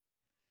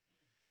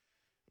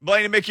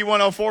Blaine and Mickey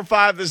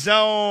 104.5 The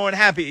Zone.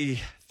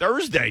 Happy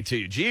Thursday to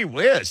you. Gee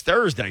whiz,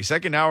 Thursday,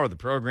 second hour of the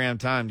program.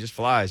 Time just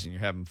flies and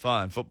you're having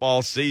fun.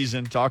 Football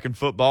season, talking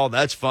football,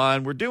 that's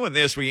fun. We're doing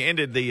this. We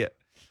ended the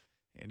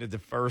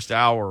first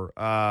hour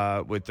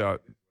with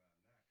the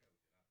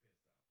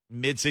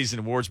midseason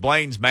awards.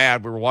 Blaine's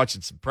mad. We were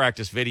watching some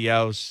practice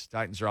videos.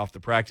 Titans are off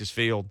the practice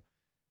field.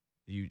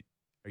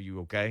 Are you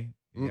okay?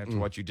 After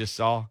what you just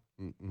saw?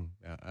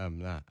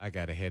 I'm not. I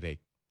got a headache.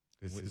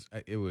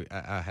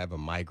 I have a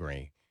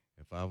migraine.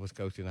 If I was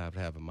coaching, I would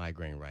have a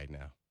migraine right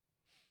now.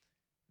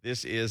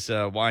 This is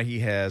why he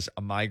has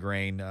a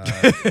migraine,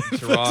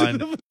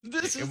 Teron.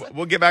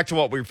 We'll get back to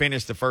what we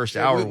finished the first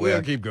hour with.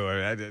 We'll keep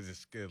going.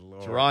 Good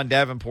Lord. Teron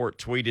Davenport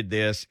tweeted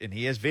this, and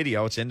he has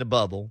video. It's in the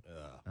bubble.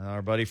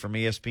 Our buddy from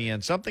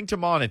ESPN. Something to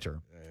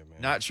monitor.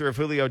 Not sure if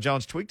Julio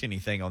Jones tweaked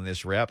anything on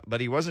this rep, but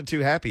he wasn't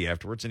too happy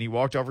afterwards, and he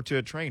walked over to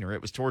a trainer.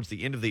 It was towards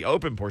the end of the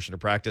open portion of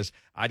practice.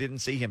 I didn't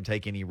see him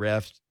take any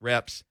reps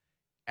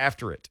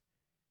after it.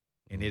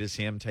 And it is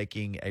him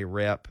taking a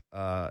rep,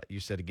 you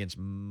said, against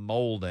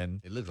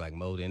Molden. It looked like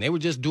Molden. They were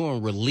just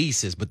doing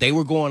releases, but they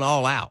were going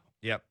all out.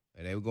 Yep.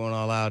 And they were going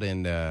all out,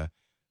 and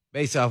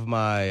based off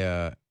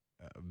my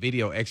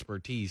video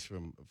expertise for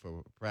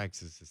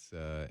practices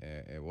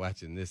and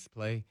watching this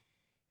play,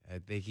 I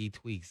think he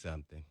tweaked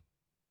something.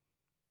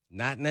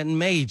 Not nothing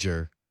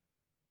major,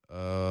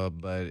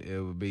 but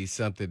it would be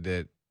something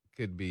that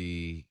could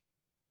be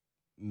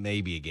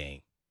maybe a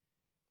game.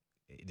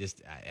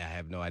 I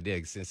have no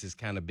idea since it's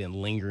kind of been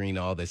lingering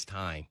all this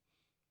time.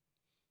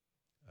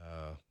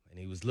 And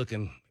he was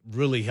looking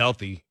really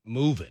healthy,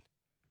 moving.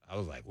 I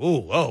was like,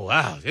 whoa,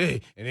 wow.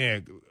 Hey. And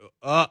then,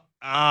 and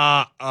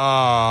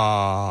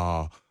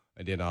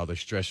then all the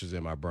stressors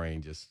in my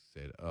brain just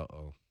said,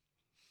 uh-oh,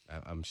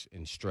 I'm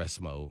in stress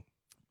mode.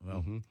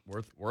 Well,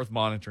 worth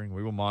monitoring.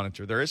 We will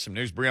monitor. There is some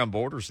news. Breon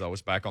Borders, though,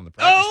 is back on the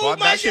practice squad.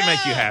 That should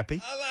make you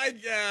happy.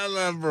 I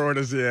love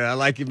Borders. Yeah, I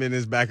like him in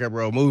his backup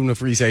role. Moving to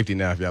free safety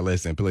now. If y'all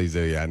listen, please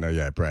do. Yeah, I know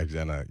y'all at practice.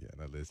 I know y'all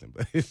not listening,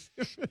 but they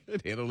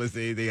don't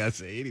listen to anything I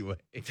say anyway.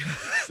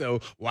 So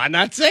why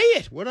not say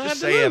it? What do I have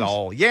to lose? Say it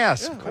all.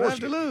 Yes, of course. Have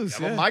to lose.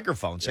 Have a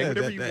microphone. Say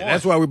whatever you want.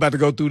 That's why we're about to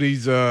go through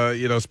these,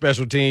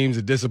 special teams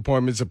and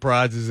disappointment,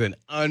 surprises, and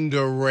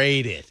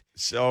underrated.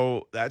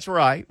 So that's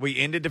right. We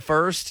ended the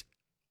first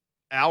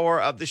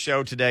hour of the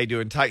show today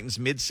doing Titans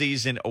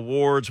midseason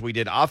awards. We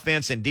did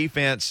offense and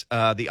defense.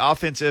 The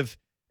offensive,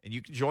 and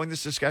you can join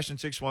this discussion,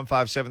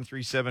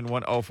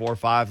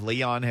 615-737-1045.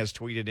 Leon has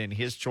tweeted in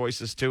his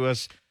choices to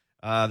us,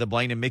 the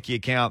Blaine and Mickey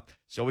account.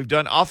 So we've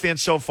done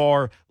offense so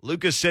far.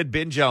 Lucas said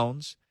Ben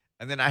Jones,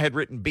 and then I had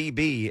written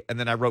BB, and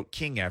then I wrote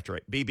King after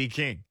it, BB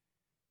King.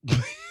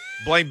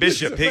 Blaine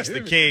Bishop picks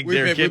the King.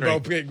 We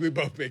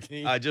both pick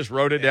King. I just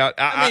wrote it down.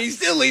 I mean, he's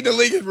still leading the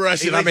league in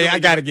rushing. I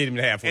got to get him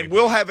to halfway. And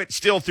we'll have it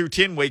still through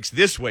 10 weeks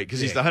this week because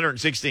he's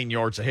 116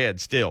 yards ahead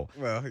still.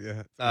 Well,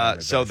 yeah.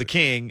 So the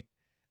King.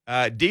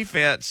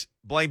 Defense,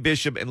 Blaine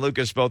Bishop and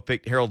Lucas both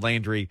picked Harold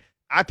Landry.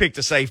 I picked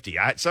a safety.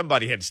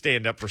 Somebody had to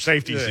stand up for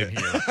safeties in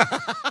here.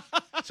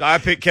 So I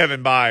picked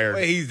Kevin Byard.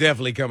 Well, he's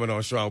definitely coming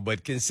on strong,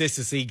 but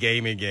consistency,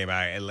 game in, game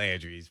out, and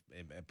Landry's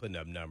putting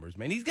up numbers.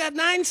 Man, he's got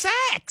 9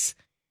 sacks.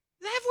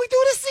 Halfway through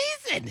the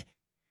season.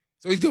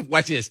 So he's going to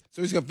watch this.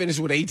 So he's going to finish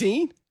with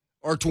 18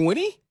 or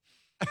 20?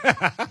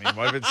 I mean,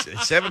 what if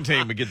it's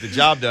 17? We get the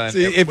job done.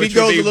 See, if he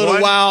goes a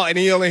little while and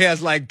he only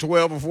has like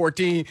 12 or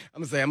 14, I'm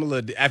going to say I'm a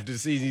little, after the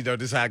season,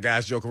 this is how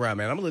guys joke around,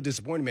 man. I'm a little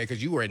disappointed, man,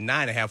 because you were at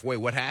 9 halfway.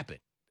 What happened?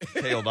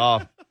 Tailed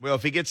off. Well,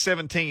 if he gets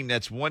 17,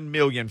 that's $1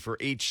 million for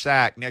each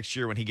sack next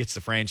year when he gets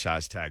the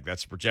franchise tag.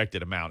 That's the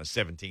projected amount of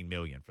 $17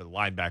 million for the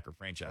linebacker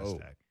franchise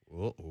tag.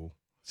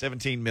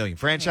 $17 million.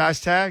 Franchise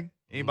tag?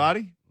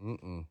 Anybody?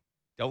 Mm-mm.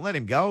 Don't let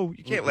him go.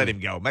 You can't let him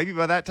go. Maybe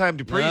by that time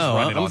Dupree's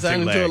running on 2 legs.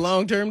 I'm signing to a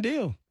long-term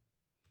deal.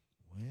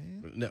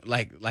 Well, no,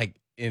 like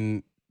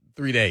in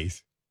 3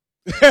 days.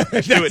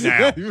 Let's do it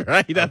now.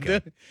 Right? Okay.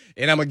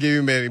 And I'm going to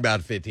give him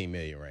about $15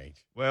 million range.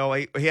 Well,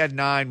 he had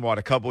 9,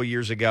 a couple of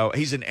years ago.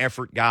 He's an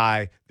effort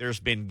guy.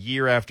 There's been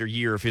year after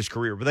year of his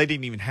career, but they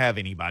didn't even have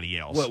anybody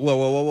else.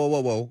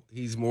 Whoa.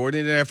 He's more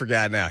than an effort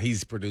guy now.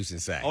 He's producing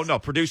sacks. Oh, no,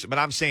 producing. But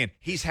I'm saying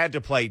he's had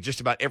to play just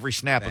about every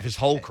snap of his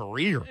whole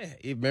career.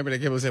 Yeah. Remember they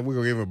kept saying, we're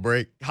going to give him a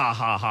break? Ha,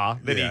 ha, ha.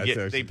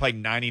 Then they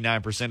played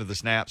 99% of the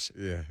snaps.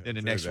 Yeah. Then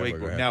the next week,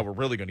 now we're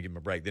really going to give him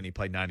a break. Then he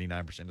played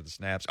 99% of the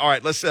snaps. All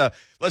right, let's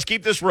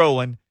keep this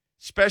rolling.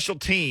 Special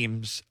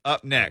teams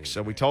up next.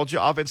 So we told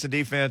you offense and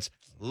defense.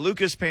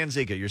 Lucas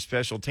Panzica, your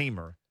special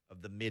teamer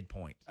of the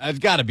midpoint. It's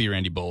got to be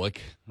Randy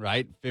Bullock,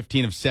 right?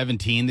 15 of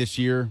 17 this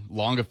year,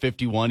 long of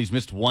 51. He's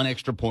missed one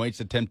extra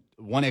point,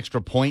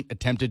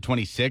 attempted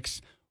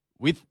 26.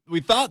 We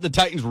thought the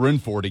Titans were in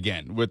for it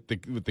again with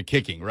the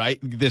kicking, right?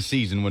 This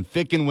season when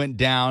Ficken went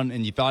down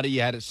and you thought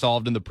you had it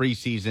solved in the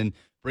preseason.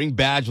 Bring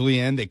Badgley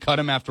in. They cut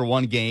him after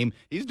one game.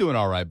 He's doing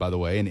all right, by the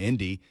way, in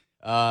Indy.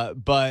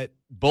 But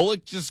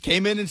Bullock just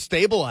came in and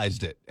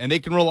stabilized it, and they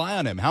can rely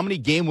on him. How many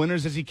game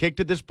winners has he kicked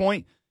at this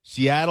point?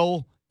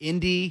 Seattle,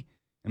 Indy.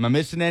 Am I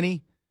missing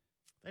any?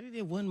 I think they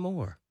did one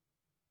more.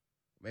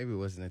 Maybe it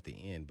wasn't at the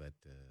end, but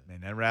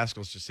Man, that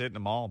rascal's just hitting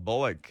them all.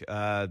 Bullock,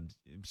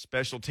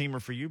 special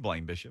teamer for you,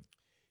 Blaine Bishop.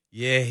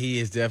 yeah, he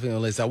is definitely on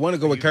the list. I want to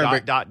go with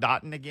Kern.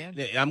 Dotting again?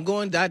 Yeah, I'm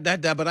going dot,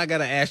 but I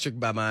got an asterisk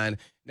by mine.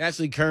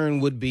 Naturally, Kern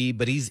would be,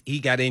 but he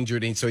got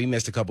injured, and so he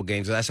missed a couple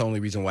games. So that's the only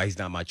reason why he's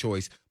not my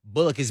choice.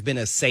 Bullock has been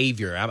a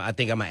savior. I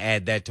think I'm going to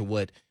add that to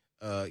what,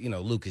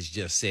 Lucas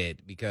just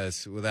said,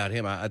 because without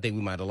him, I think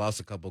we might have lost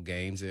a couple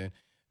games,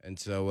 and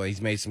so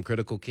he's made some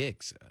critical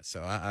kicks.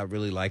 So I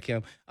really like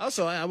him.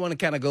 Also, I want to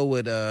kind of go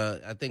with,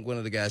 I think one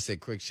of the guys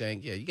said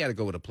Cruikshank. Yeah, you got to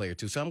go with a player,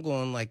 too. So I'm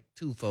going like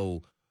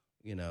twofold,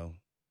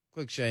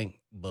 Cruikshank,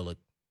 Bullock.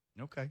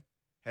 Okay.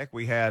 Heck,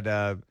 we had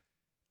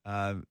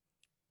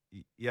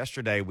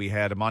yesterday we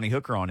had Amani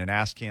Hooker on and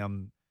asked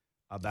him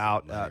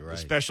about the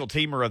special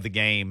teamer of the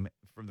game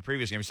from the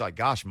previous game. He's like,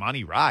 gosh,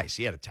 Monty Rice,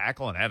 he had a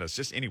tackle and had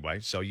assist. Anyway,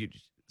 so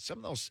some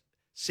of those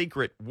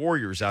secret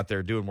warriors out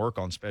there doing work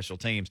on special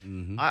teams.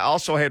 Mm-hmm. I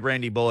also had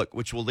Randy Bullock,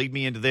 which will lead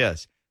me into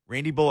this.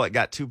 Randy Bullock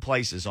got 2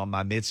 places on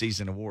my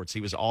midseason awards.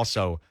 He was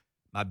also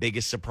my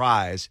biggest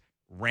surprise,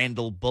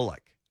 Randall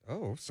Bullock.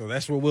 Oh, so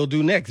that's what we'll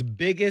do next.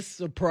 Biggest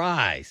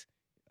surprise.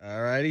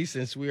 All righty,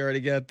 since we already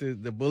got the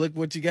Bullock,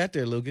 what you got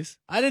there, Lucas?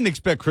 I didn't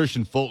expect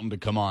Christian Fulton to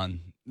come on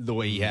the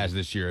way he has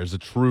this year as a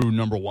true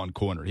number 1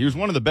 corner. He was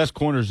one of the best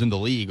corners in the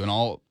league on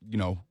all,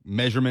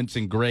 measurements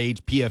and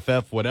grades,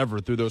 PFF, whatever,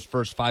 through those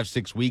first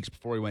 5-6 weeks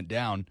before he went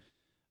down.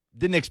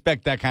 Didn't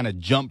expect that kind of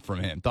jump from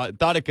him.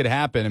 Thought it could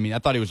happen. I mean, I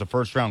thought he was a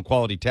first-round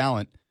quality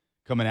talent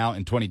coming out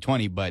in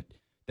 2020, but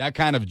that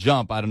kind of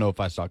jump, I don't know if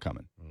I saw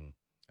coming.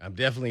 I'm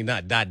definitely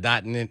not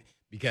dotting it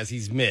because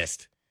he's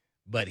missed.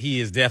 But he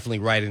is definitely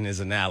right in his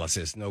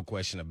analysis, no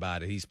question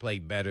about it. He's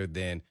played better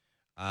than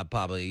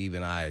probably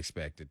even I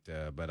expected.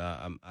 But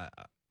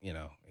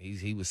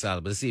he was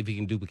solid. But let's see if he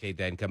can duplicate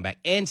that and come back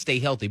and stay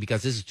healthy,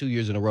 because this is 2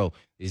 years in a row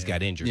he's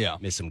got injured,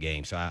 missed some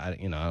games. So I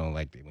don't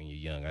like that when you're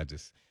young.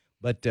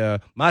 But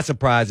my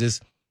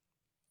surprises,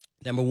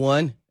 number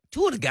 1,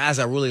 2 of the guys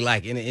I really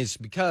like, and it's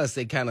because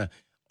they kind of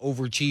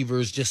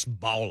overachievers, just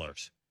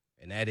ballers,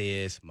 and that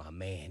is my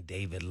man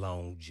David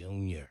Long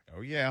Jr.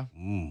 Oh yeah.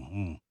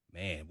 Mm-hmm.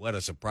 Man, what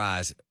a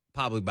surprise,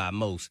 probably by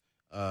most.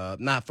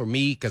 Not for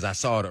me, because I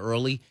saw it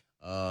early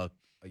a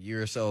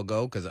year or so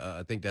ago, because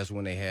I think that's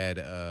when they had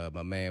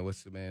my man,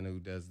 what's the man who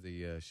does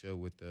the show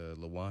with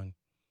LaJuan?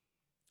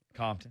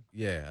 Compton.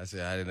 Yeah, I said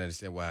I didn't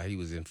understand why he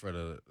was in front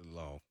of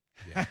Long.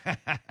 Yeah.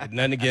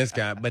 Nothing against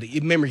guy, but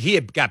remember, he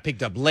had got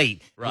picked up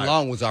late. Right.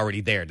 Long was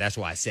already there. That's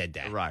why I said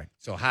that. Right.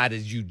 So how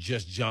did you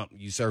just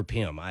usurp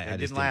him? It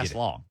didn't last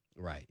long.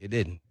 Right. It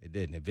didn't.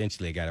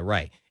 Eventually, I got it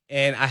right.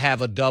 And I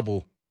have a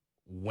double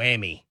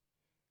whammy.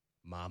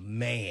 My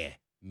man,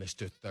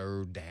 Mr.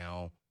 Third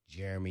Down,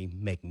 Jeremy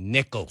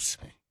McNichols.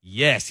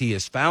 Yes, he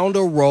has found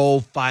a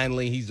role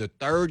finally. He's a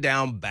third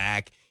down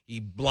back. He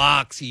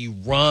blocks, he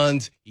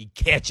runs, he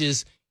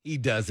catches, he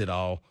does it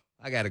all.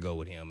 I got to go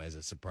with him as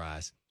a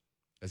surprise,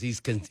 because he's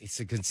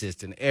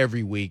consistent.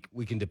 Every week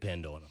we can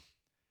depend on him.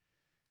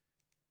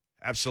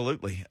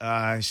 Absolutely.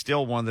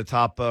 Still one of the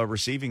top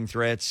receiving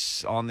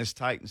threats on this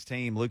Titans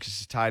team. Lucas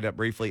is tied up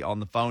briefly on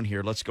the phone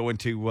here. Let's go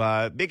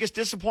into biggest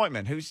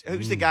disappointment. Who's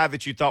the guy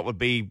that you thought would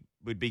be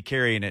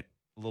carrying it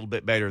a little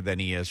bit better than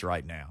he is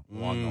right now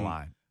along the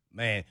line?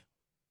 Man,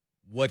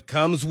 what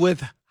comes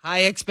with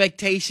high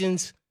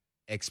expectations,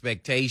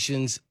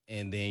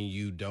 and then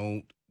you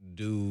don't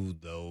do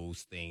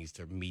those things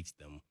to meet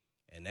them.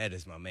 And that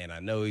is my man. I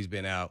know he's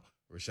been out,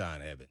 Rashaan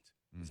Evans.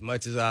 As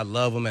much as I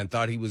love him and I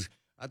thought he was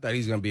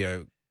going to be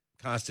a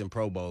constant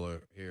Pro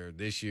Bowler here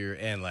this year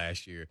and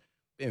last year.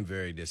 Been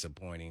very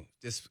disappointing.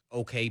 Just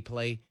okay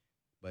play,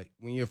 but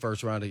when you're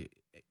first round of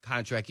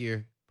contract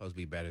year, supposed to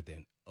be better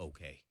than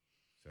okay.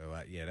 So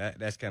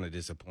that's kind of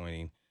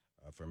disappointing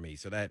for me.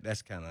 So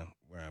that's kind of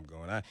where I'm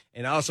going. I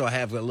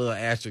have a little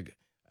asterisk.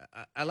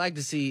 I like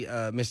to see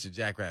Mr.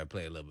 Jackrabbit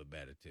play a little bit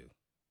better too,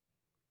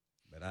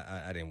 but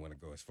I didn't want to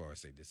go as far as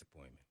say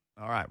disappointment.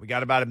 All right, we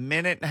got about a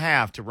minute and a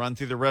half to run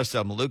through the rest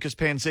of them. Lucas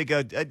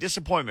Panzica, a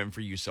disappointment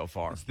for you so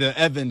far. It's the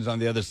Evans on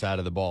the other side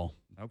of the ball.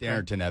 Okay.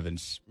 Darrington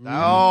Evans.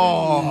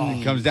 Oh.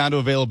 It comes down to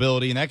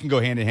availability, and that can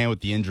go hand in hand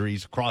with the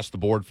injuries across the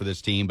board for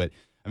this team. But,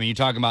 I mean, you're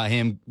talking about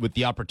him with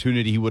the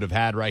opportunity he would have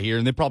had right here,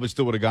 and they probably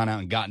still would have gone out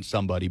and gotten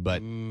somebody,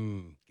 but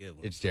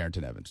it's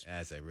Darrington Evans.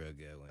 That's a real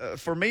good one.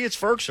 For me, it's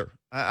Ferkser.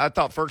 I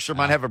thought Ferkser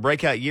might have a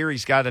breakout year.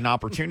 He's got an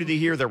opportunity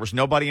here. There was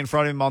nobody in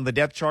front of him on the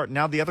depth chart.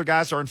 Now the other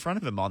guys are in front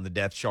of him on the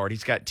depth chart.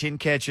 He's got 10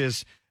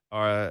 catches.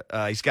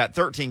 He's got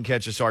 13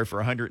 catches, for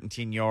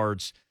 110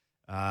 yards.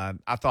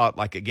 I thought,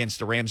 like, against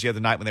the Rams the other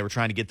night when they were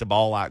trying to get the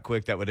ball out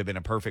quick, that would have been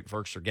a perfect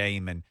Ferkser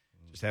game, and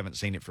just haven't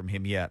seen it from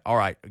him yet. All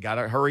right, we got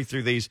to hurry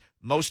through these.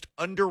 Most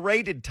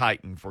underrated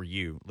Titan for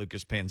you,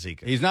 Lucas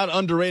Panzica. He's not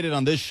underrated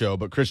on this show,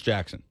 but Chris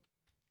Jackson.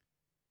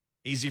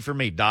 Easy for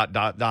me, ...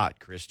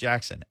 Chris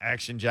Jackson.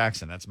 Action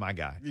Jackson, that's my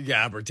guy. You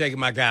got it, taking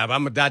my guy.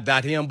 I'm going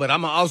to ... him, but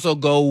I'm going to also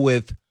go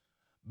with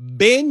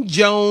Ben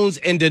Jones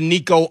and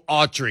Danico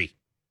Autry.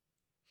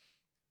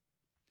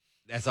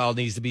 That's all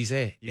needs to be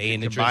said. You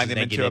can combine them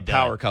into a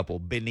power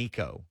couple,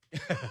 Benico.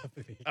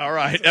 All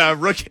right,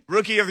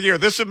 rookie of the year.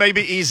 This one may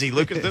be easy,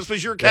 Lucas. This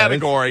was your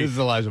category. This is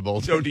Elijah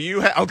Bolden. So do you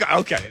have?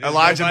 Okay.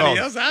 Elijah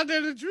Bolden. Else out there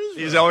to choose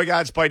from. He's the only guy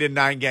that's played in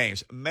 9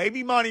 games.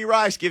 Maybe Monty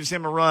Rice gives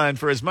him a run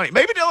for his money.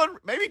 Maybe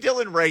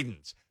Dylan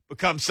Radins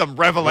becomes some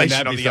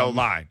revelation on the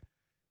O-line.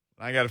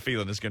 I got a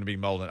feeling it's going to be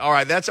Molden. All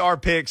right, that's our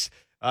picks.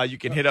 You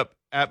can hit up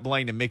at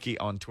Blaine and Mickey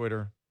on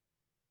Twitter.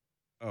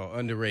 Oh,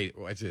 underrated.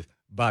 What's this?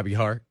 Bobby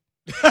Hart.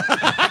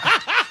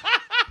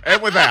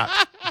 And with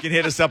that, you can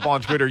hit us up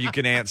on Twitter. You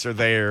can answer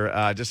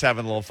there. Just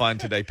having a little fun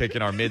today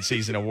picking our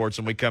midseason awards.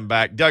 When we come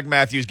back, Doug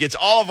Mathews gets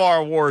all of our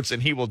awards,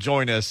 and he will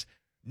join us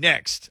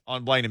next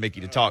on Blaine and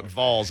Mickey to talk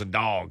Vols and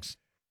Dogs.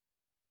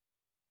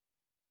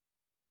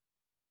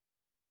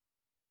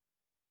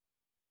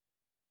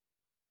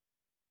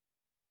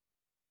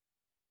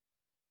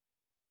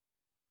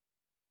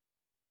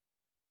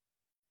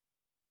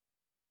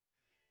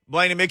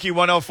 Blaine and Mickey,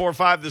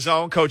 104.5 The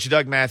Zone. Coach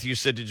Doug Mathews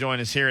said to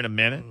join us here in a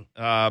minute,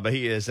 but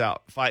he is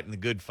out fighting the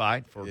good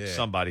fight for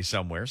somebody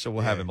somewhere, so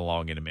we'll have him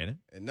along in a minute.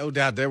 And no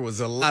doubt there was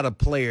a lot of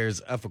players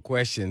up for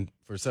question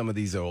for some of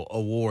these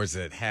awards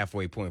at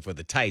halfway point for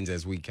the Titans,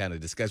 as we kind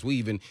of discussed. We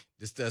even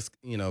discussed,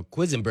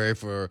 Quisenberry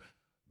for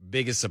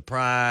biggest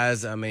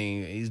surprise. I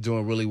mean, he's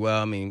doing really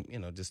well. I mean,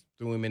 just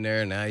threw him in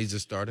there, and now he's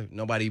just started.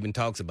 Nobody even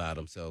talks about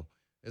him. So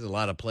there's a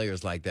lot of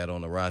players like that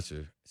on the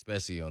roster,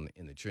 especially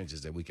in the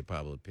trenches, that we could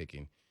probably pick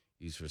and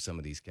use for some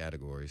of these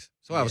categories.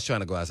 So I was trying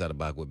to go outside the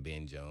box with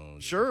Ben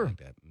Jones. Sure. Like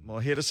that. Well,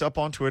 hit us up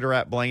on Twitter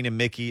at Blaine and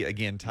Mickey.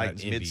 Again,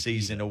 Titans MVP,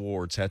 midseason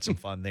awards. Had some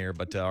fun there.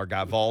 But our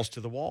guy Vols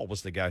to the Wall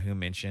was the guy who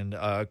mentioned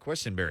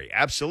Quisenberry.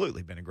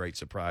 Absolutely been a great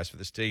surprise for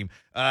this team.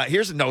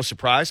 Here's a no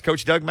surprise.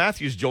 Coach Doug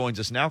Mathews joins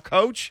us now.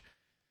 Coach,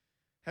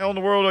 how in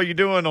the world are you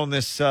doing on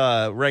this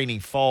rainy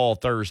fall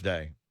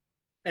Thursday?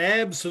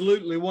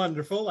 Absolutely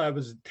wonderful. I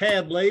was a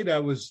tad late. I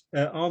was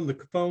on the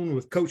phone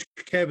with Coach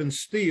Kevin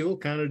Steele,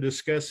 kind of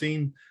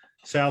discussing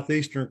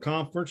Southeastern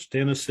Conference,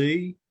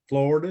 Tennessee,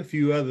 Florida, a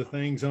few other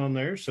things on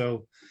there.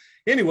 So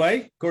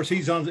anyway, of course,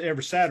 he's on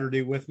every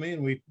Saturday with me,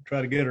 and we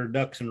try to get our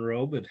ducks in a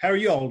row. But how are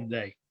you all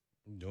today?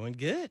 I'm doing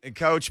good. And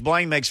Coach,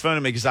 Blaine makes fun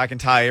of me because I can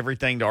tie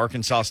everything to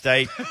Arkansas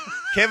State.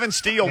 Kevin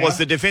Steele was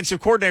the defensive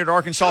coordinator at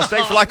Arkansas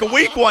State for like a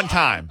week one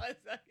time.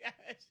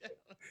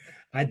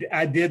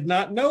 I did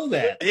not know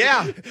that.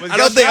 Yeah. I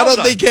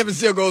don't think Kevin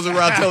Steele goes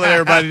around telling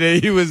everybody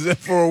that he was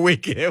for a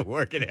weekend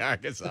working at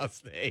Arkansas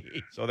State.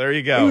 So there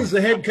you go. Who was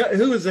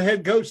the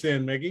head coach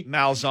then, Mickey?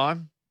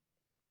 Malzahn.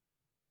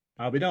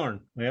 I'll be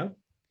darned. Well,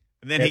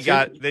 and then he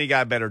got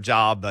a better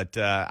job, but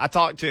I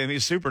talked to him.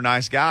 He's a super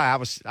nice guy. I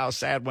was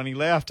sad when he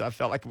left. I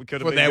felt like we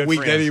could have been that good week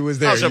friends. that he was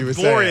there. That was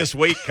a glorious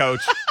week,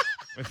 Coach,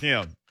 with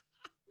him.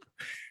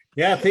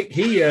 Yeah, I think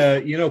he,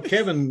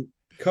 Kevin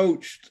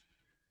coached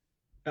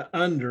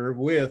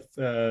with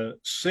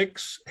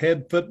 6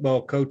 head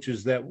football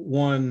coaches that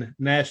won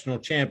national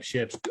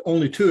championships.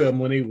 Only 2 of them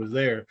when he was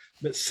there,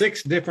 but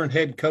 6 different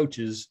head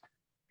coaches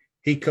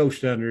he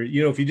coached under.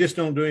 If you just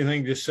don't do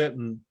anything, just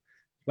sitting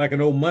like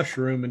an old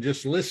mushroom and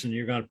just listen,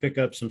 you're going to pick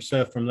up some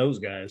stuff from those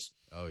guys.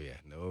 Oh yeah,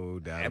 no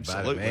doubt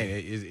Absolutely. about it,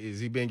 man. Is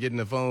he been getting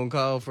a phone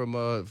call from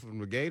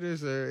the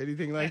Gators or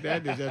anything like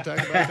that? Did y'all talk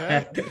about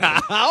that?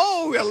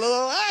 Oh, we got a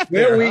little laugh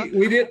there. Well,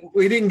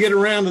 we didn't get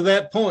around to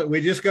that point. We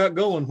just got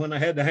going when I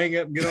had to hang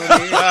up and get on the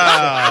air.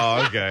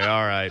 Oh, okay,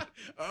 all right.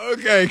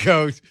 Okay,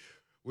 Coach,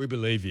 we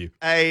believe you.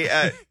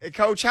 Hey,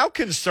 Coach, how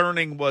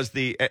concerning was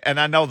and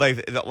I know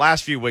the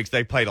last few weeks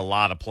they played a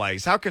lot of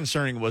plays. How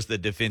concerning was the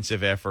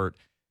defensive effort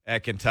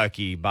at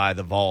Kentucky by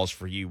the Vols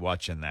for you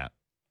watching that?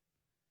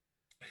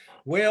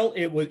 Well,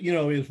 it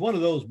was one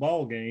of those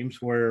ball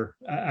games where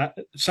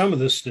some of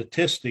the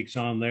statistics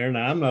on there.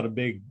 Now, I'm not a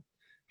big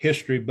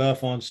history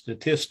buff on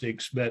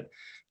statistics, but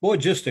boy,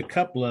 just a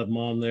couple of them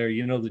on there,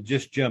 that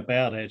just jump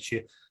out at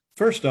you.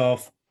 First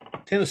off,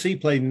 Tennessee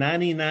played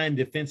 99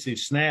 defensive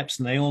snaps,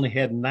 and they only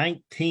had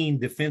 19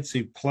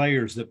 defensive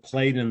players that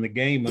played in the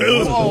game.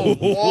 Whoa!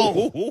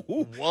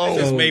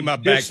 Just made my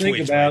back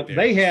twitch. Right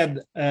there.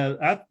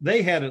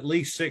 They had at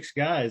least 6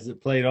 guys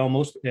that played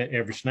almost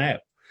every snap.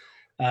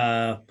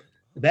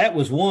 That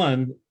was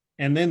one.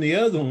 And then the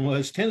other one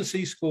was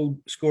Tennessee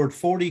scored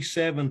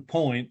 47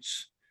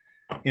 points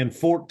in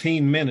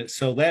 14 minutes.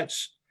 So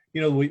that's,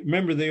 we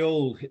remember the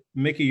old,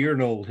 Mickey, you're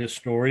an old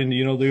historian,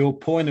 the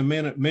old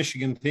point-a-minute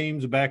Michigan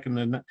teams back in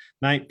the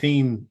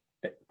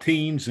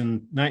 19-teens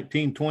and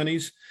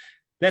 1920s.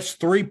 That's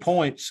 3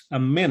 points a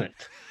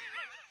minute.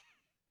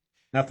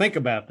 Now think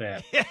about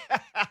that.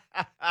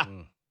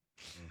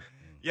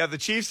 Yeah, the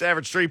Chiefs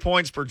average 3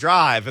 points per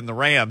drive in the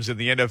Rams in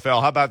the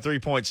NFL. How about 3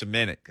 points a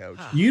minute, Coach?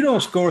 You don't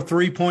score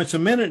 3 points a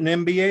minute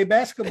in NBA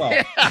basketball.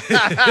 Even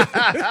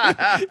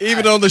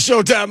on the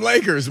Showtime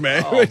Lakers,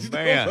 man. Oh,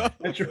 man.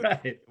 That's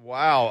right.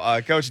 Wow.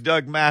 Coach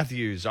Doug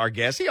Mathews, our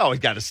guest. He always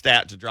got a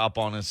stat to drop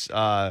on us.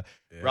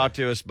 Brought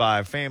to us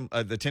by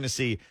the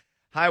Tennessee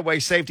Highway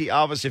Safety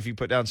Office. If you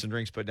put down some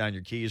drinks, put down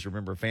your keys.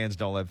 Remember, fans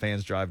don't let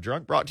fans drive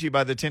drunk. Brought to you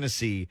by the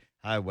Tennessee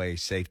Highway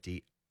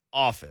Safety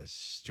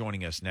office.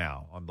 Joining us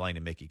now on Blaine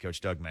and Mickey,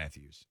 Coach Doug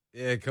Mathews.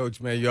 Yeah, Coach,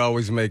 man, you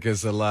always make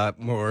us a lot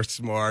more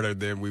smarter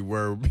than we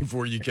were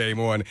before you came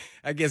on.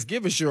 I guess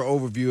give us your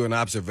overview and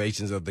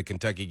observations of the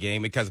Kentucky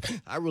game, because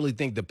I really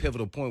think the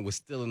pivotal point was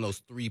still in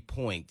those 3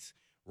 points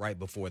right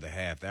before the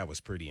half. That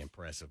was pretty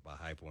impressive by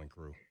High Point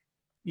Crew.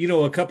 You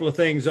know, a couple of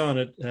things on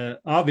it.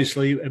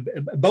 Obviously,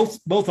 both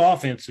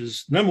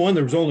offenses. Number one,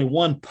 there was only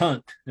one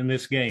punt in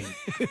this game.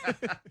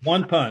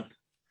 One punt.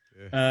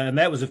 And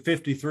that was a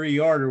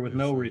 53-yarder with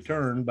no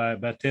return by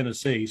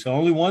Tennessee. So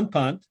only one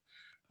punt.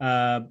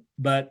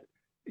 But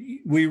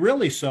we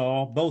really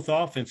saw both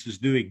offenses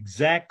do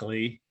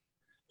exactly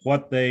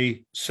what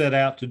they set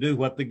out to do,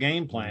 what the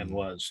game plan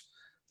was.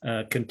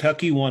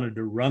 Kentucky wanted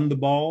to run the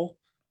ball,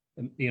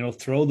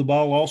 throw the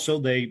ball also.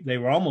 They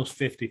were almost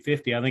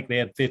 50-50. I think they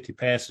had 50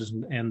 passes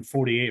and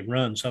 48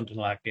 runs, something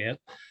like that.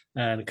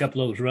 And a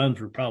couple of those runs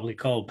were probably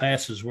called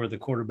passes where the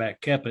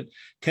quarterback kept it.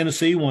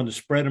 Tennessee wanted to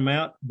spread them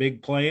out,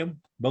 big play them.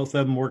 Both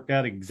of them worked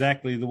out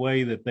exactly the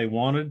way that they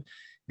wanted.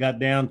 Got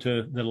down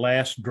to the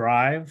last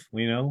drive.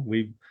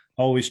 We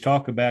always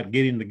talk about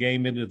getting the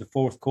game into the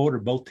fourth quarter.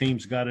 Both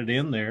teams got it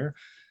in there.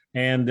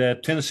 And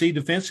Tennessee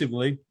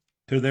defensively,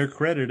 to their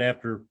credit,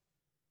 after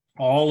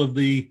all of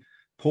the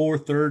poor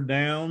third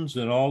downs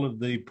and all of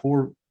the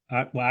poor,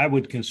 I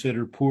would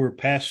consider poor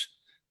pass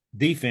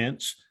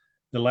defense,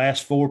 the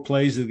last 4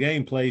 plays of the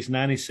game, plays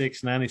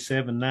 96,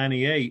 97,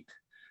 98.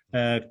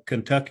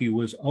 Kentucky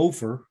was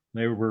over.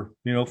 They were,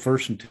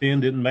 first and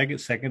 10, didn't make it,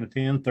 second and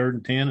 10, third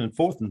and 10, and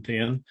fourth and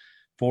 10,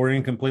 4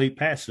 incomplete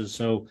passes.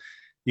 So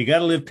you got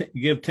to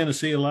give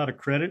Tennessee a lot of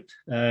credit.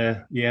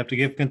 You have to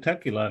give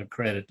Kentucky a lot of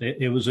credit.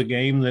 It was a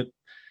game that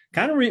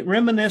kind of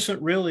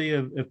reminiscent, really,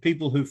 of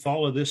people who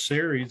follow this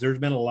series. There's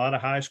been a lot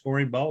of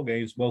high-scoring ball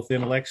games, both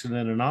in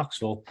Lexington and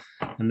Knoxville,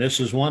 and this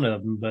is one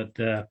of them.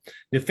 But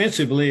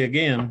defensively,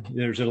 again,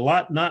 there's a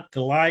lot not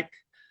to like.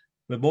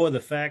 But, boy, the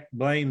fact,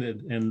 Blaine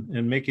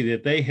and Mickey,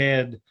 that they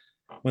had –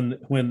 when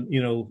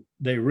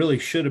they really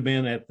should have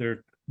been at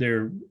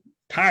their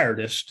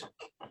tiredest,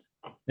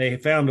 they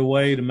found a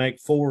way to make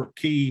 4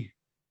 key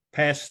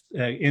pass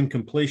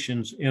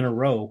incompletions in a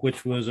row,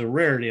 which was a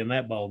rarity in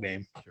that ball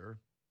game. Sure.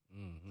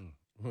 Mm-hmm.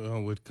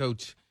 Well, with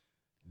Coach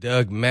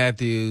Doug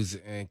Mathews,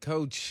 and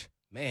Coach,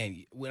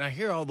 man, when I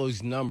hear all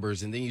those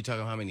numbers and then you talk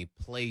about how many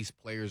plays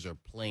players are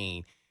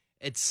playing,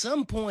 at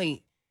some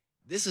point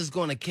this is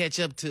going to catch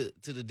up to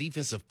the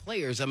defensive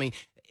players. I mean,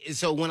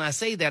 so when I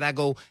say that, I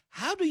go,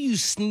 how do you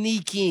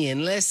sneak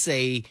in? Let's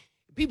say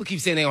people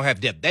keep saying they don't have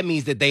depth. That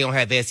means that they don't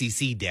have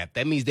SEC depth.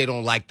 That means they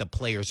don't like the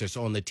players that's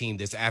on the team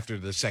that's after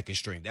the second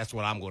string. That's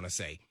what I'm going to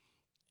say.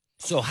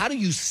 So how do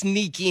you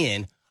sneak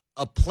in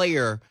a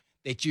player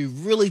that you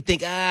really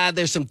think,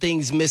 there's some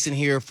things missing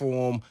here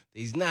for him.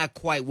 He's not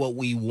quite what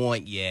we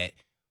want yet,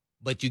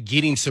 but you're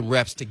getting some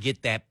reps to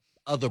get that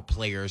other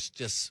players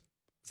just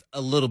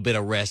a little bit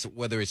of rest,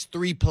 whether it's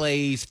 3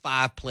 plays,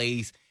 5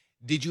 plays.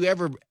 Did you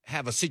ever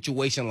have a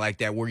situation like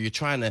that where you're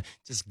trying to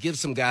just give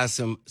some guys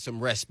some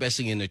rest,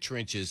 especially in the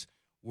trenches,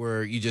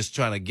 where you're just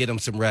trying to get them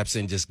some reps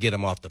and just get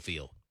them off the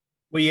field?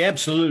 Well, yeah,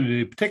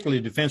 absolutely,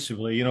 particularly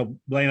defensively.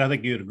 Blaine, I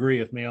think you'd agree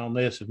with me on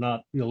this. If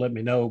not, you'll let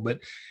me know.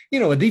 But,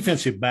 a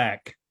defensive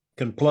back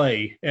can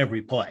play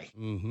every play.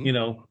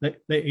 Mm-hmm.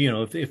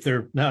 If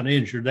they're not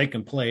injured, they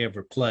can play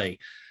every play.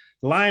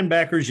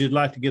 Linebackers, you'd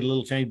like to get a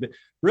little change, but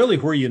really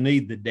where you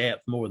need the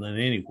depth more than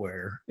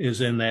anywhere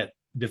is in that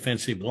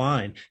defensive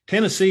line.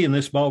 Tennessee in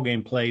this ball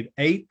game played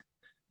 8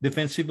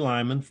 defensive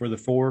linemen for the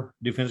 4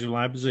 defensive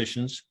line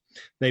positions.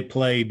 They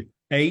played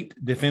 8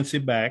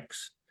 defensive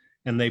backs,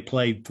 and they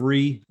played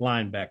 3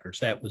 linebackers.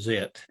 That was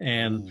it.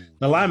 And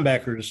the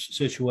linebackers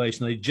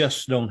situation, they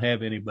just don't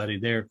have anybody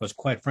there because,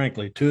 quite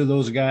frankly, 2 of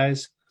those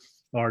guys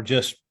are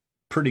just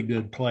pretty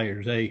good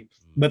players.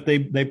 But they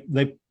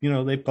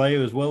play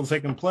as well as they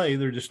can play.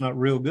 They're just not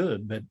real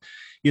good. But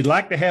you'd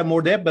like to have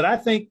more depth. But I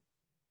think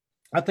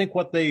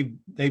what they've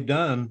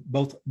done,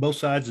 both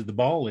sides of the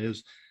ball,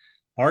 is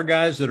our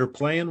guys that are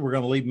playing, we're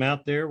going to leave them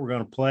out there. We're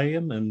going to play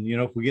them. And,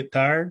 if we get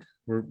tired,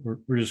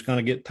 we're just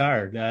going to get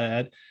tired.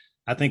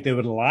 I think they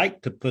would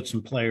like to put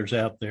some players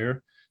out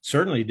there,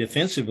 certainly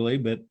defensively,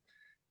 but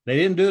they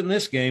didn't do it in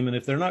this game. And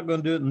if they're not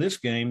going to do it in this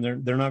game,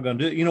 they're not going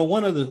to do it.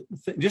 One of the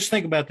just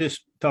think about this,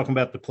 talking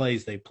about the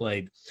plays they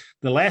played.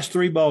 The last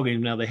 3 ball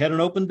games, now they had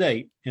an open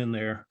date in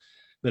there,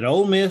 but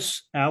Ole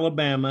Miss,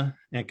 Alabama,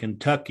 and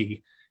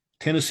Kentucky,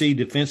 Tennessee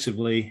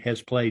defensively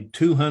has played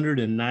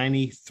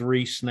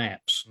 293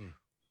 snaps.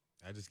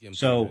 I just give them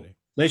so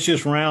let's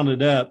just round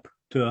it up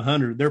to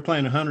 100. They're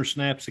playing 100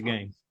 snaps a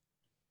game.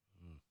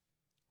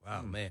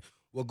 Wow, man.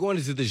 Well, going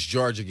into this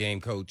Georgia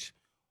game, Coach,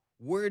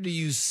 where do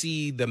you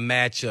see the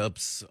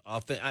matchups?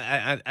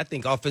 I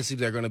think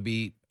offensively they're going to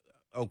be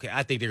okay.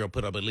 I think they're going to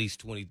put up at least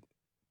 20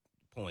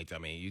 points. I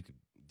mean, you could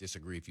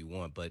disagree if you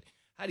want, but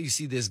how do you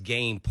see this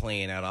game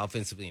playing out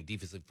offensively and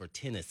defensively for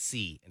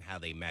Tennessee and how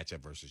they match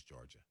up versus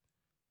Georgia?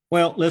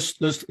 Well, let's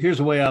here's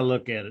the way I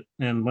look at it.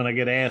 And when I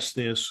get asked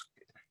this,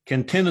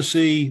 can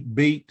Tennessee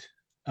beat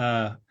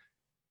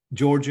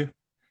Georgia?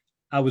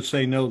 I would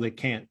say no, they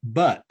can't.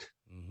 But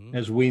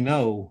as we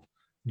know,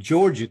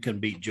 Georgia can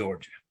beat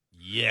Georgia.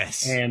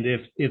 Yes. And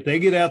if they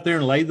get out there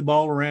and lay the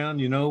ball around,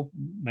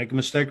 make a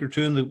mistake or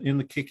two in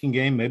the kicking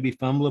game, maybe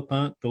fumble a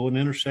punt, throw an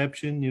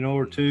interception,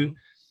 or two.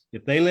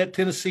 If they let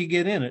Tennessee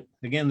get in it,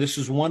 again, this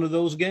is one of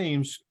those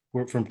games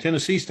where, from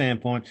Tennessee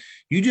standpoint,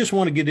 you just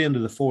want to get into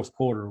the fourth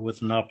quarter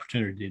with an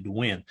opportunity to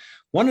win.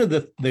 One of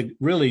the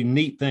really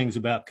neat things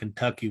about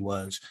Kentucky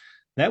was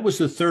that was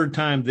the third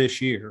time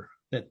this year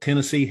that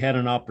Tennessee had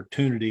an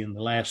opportunity in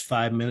the last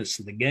 5 minutes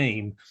of the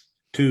game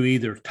to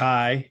either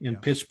tie in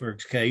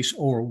Pittsburgh's case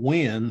or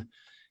win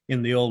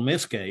in the Ole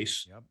Miss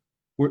case,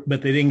 but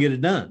they didn't get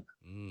it done.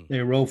 They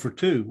rolled for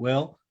 2.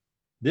 Well,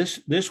 this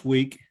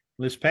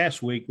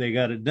past week, they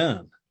got it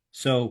done.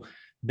 So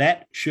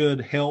that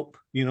should help,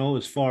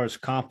 as far as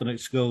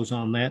confidence goes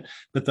on that.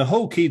 But the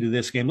whole key to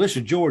this game,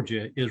 listen,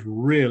 Georgia is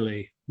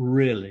really,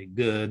 really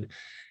good.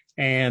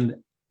 And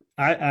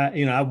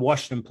I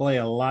watched them play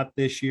a lot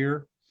this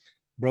year,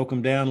 broke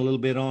them down a little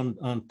bit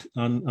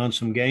on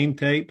some game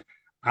tape.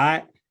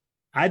 I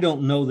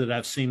don't know that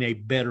I've seen a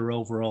better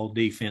overall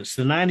defense.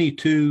 The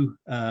 92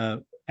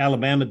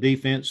 Alabama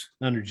defense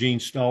under Gene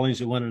Stallings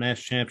that won a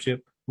national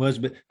championship was,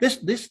 but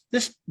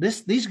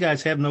these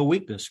guys have no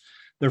weakness.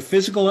 They're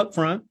physical up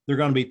front.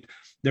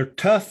 They're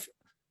tough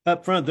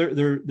up front.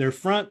 They're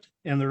front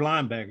and they're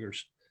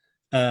linebackers.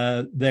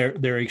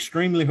 They're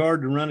extremely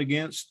hard to run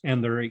against,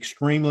 and they're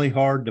extremely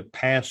hard to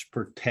pass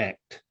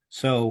protect.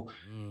 So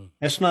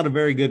that's not a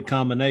very good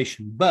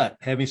combination. But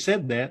having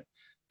said that,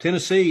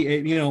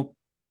 Tennessee,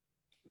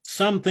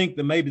 some think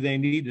that maybe they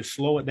need to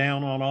slow it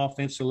down on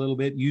offense a little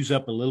bit, use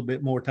up a little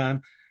bit more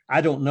time.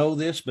 I don't know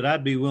this, but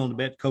I'd be willing to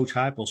bet Coach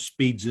Heupel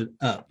speeds it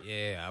up.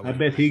 Yeah, I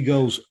bet he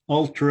goes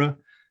ultra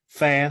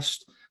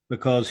fast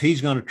because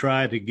he's going to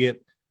try to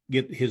get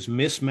his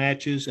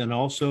mismatches and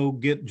also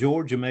get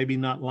Georgia maybe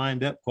not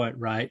lined up quite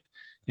right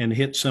and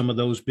hit some of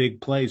those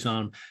big plays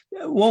on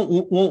them.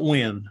 Won't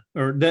win,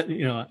 or that,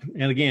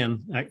 and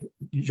again,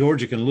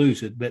 Georgia can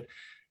lose it, but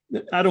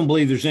I don't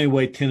believe there's any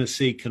way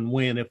Tennessee can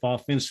win if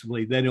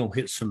offensively they don't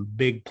hit some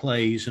big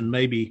plays, and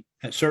maybe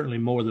certainly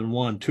more than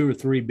 1, 2 or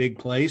 3 big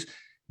plays,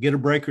 get a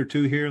break or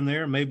two here and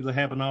there, maybe they'll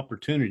have an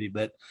opportunity.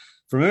 But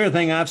from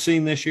everything I've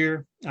seen this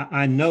year,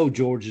 I know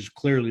Georgia's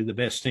clearly the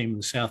best team in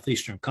the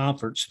Southeastern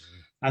Conference.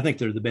 I think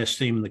they're the best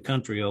team in the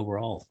country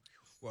overall.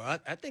 Well,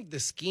 I think the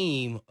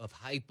scheme of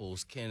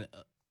Heupel's can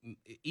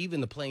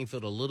even the playing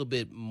field a little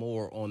bit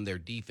more on their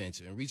defense.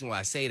 And the reason why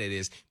I say that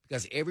is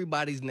because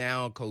everybody's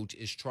now, Coach,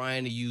 is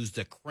trying to use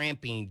the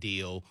cramping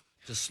deal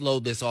to slow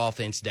this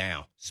offense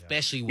down,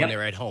 especially when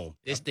they're at home.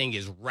 This thing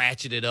is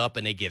ratcheted up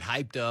and they get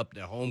hyped up,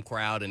 the home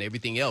crowd and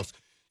everything else.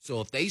 So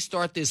if they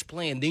start this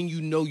plan, then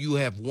you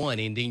have won,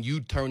 and then you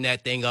turn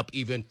that thing up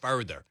even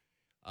further.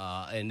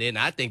 And then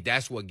I think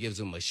that's what gives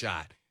them a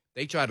shot.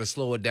 They try to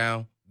slow it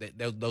down.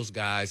 Those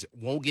guys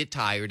won't get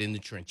tired in the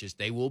trenches.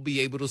 They will be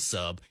able to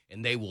sub,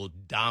 and they will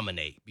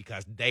dominate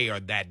because they are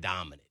that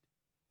dominant.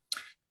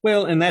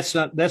 Well, and that's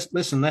not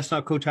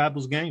Coach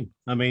Heupel's game.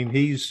 I mean,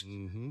 he's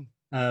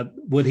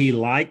would he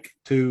like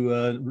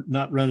to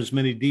not run as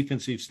many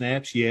defensive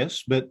snaps?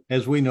 Yes, but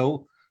as we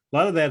know, a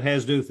lot of that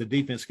has to do with the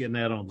defense getting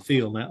out on the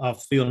field, off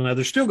the field. Now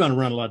they're still going to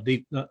run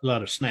a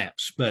lot of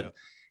snaps, but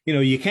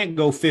you can't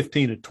go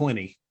 15 to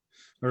 20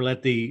 or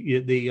let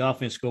the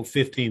offense go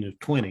 15 to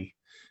 20.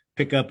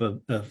 Pick up a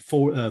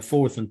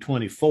 4th and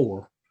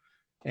 24.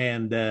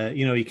 And,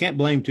 you can't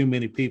blame too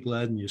many people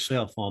other than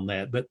yourself on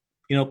that. But,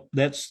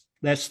 that's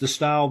the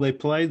style they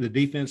play. The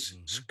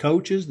defense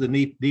coaches,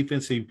 the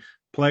defensive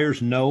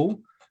players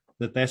know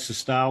that that's the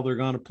style they're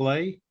going to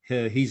play.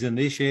 He's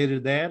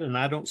initiated that, and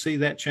I don't see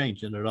that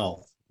changing at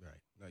all.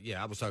 Right.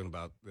 Yeah, I was talking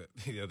about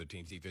the other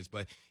team's defense.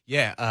 But,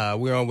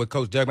 we're on with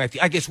Coach Doug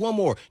Mathews. I guess one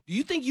more. Do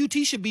you think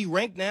UT should be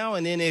ranked now?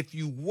 And then if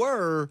you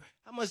were –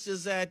 how much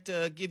does that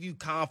give you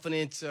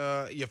confidence,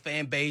 your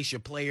fan base, your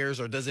players,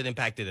 or does it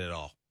impact it at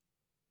all?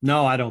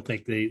 No, I don't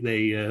think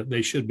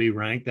they should be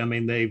ranked. I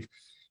mean, they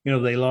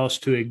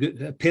lost to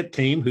a Pitt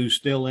team who's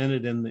still in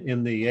it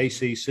in the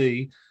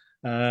ACC.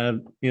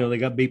 They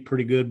got beat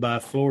pretty good by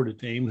a Florida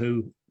team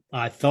who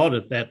I thought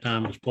at that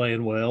time was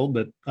playing well,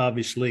 but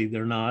obviously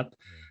they're not.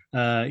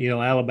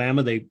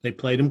 Alabama, they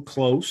played them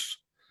close.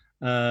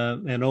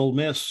 And Ole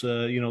Miss,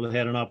 they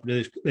had an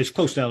opportunity. It's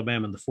close to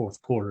Alabama in the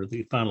fourth quarter.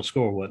 The final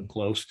score wasn't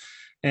close.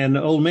 And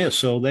Ole Miss,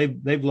 so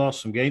they've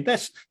lost some games.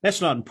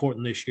 That's not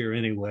important this year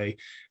anyway.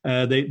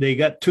 They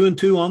got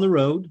 2-2 on the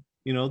road.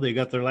 They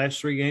got their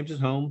last 3 games at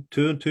home,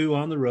 2-2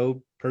 on the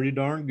road, pretty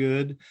darn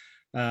good.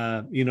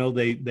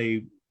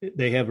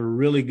 They have a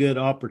really good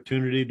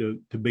opportunity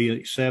to be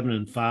at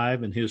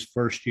 7-5 in his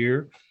first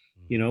year.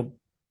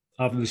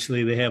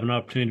 Obviously they have an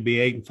opportunity to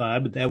be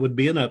 8-5, but that would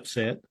be an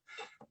upset.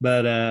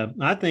 But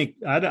I think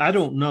I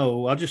don't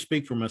know. I'll just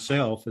speak for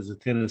myself as a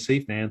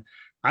Tennessee fan.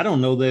 I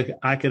don't know that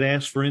I could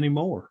ask for any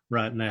more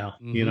right now.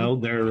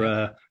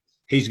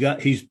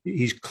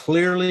 He's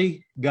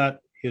clearly got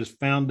his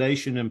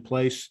foundation in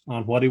place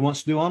on what he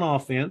wants to do on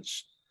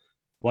offense,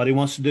 what he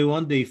wants to do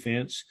on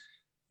defense.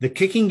 The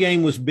kicking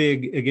game was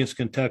big against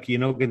Kentucky.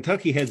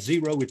 Kentucky had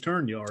 0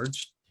 return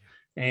yards,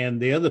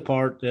 And the other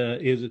part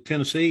is that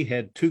Tennessee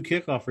had 2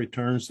 kickoff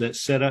returns that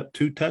set up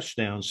 2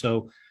 touchdowns.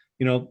 So,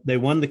 they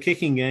won the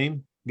kicking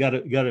game, got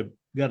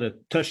a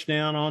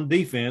touchdown on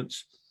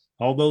defense.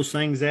 All those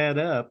things add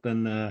up.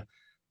 And,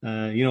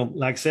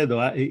 like I said,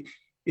 though,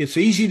 it's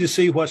easy to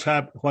see what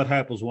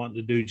Heupel's wanting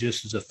to do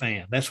just as a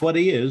fan. That's what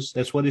he is.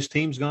 That's what his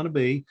team's going to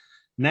be.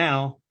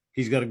 Now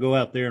he's got to go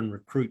out there and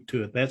recruit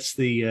to it. That's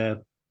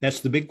the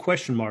big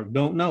question mark.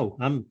 Don't know.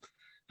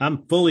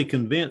 I'm fully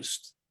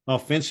convinced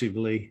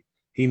offensively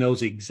he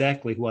knows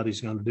exactly what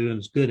he's going to do and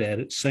is good at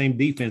it. Same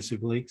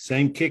defensively,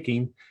 same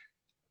kicking.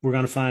 We're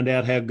going to find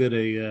out how good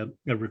a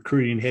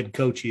recruiting head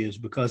coach he is,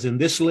 because in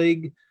this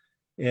league,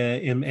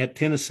 at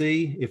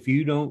Tennessee, if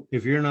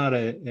you're not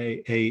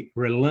a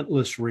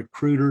relentless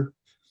recruiter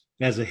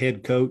as a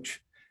head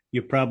coach,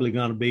 you're probably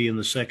going to be in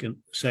the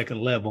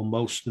second level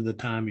most of the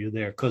time you're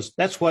there, because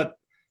that's what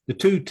the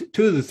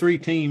two of the 3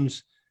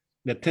 teams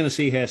that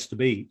Tennessee has to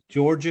beat,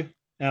 Georgia,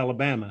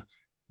 Alabama.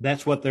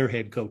 That's what their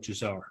head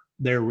coaches are.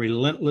 They're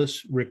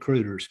relentless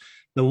recruiters.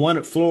 The one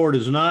at Florida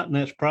is not, and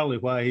that's probably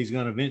why he's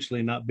going to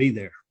eventually not be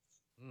there.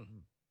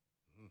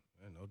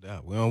 No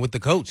doubt. We're on with the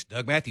coach,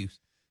 Doug Mathews.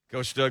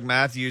 Coach Doug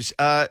Mathews.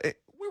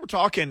 We were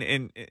talking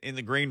in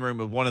the green room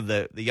of one of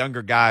the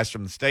younger guys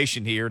from the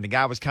station here, and the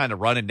guy was kind of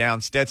running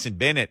down Stetson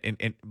Bennett,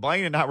 and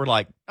Blaine and I were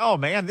like, oh,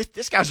 man,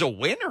 this guy's a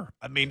winner.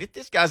 I mean,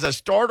 this guy's a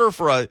starter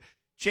for a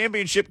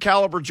championship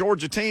caliber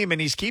Georgia team, and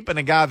he's keeping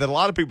a guy that a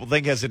lot of people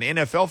think has an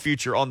NFL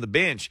future on the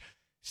bench.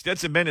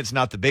 Stetson Bennett's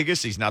not the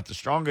biggest. He's not the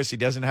strongest. He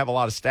doesn't have a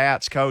lot of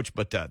stats, Coach,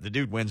 but the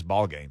dude wins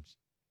ball games.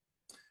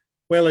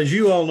 Well, as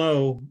you all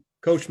know,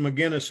 Coach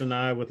McGinnis and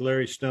I with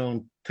Larry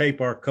Stone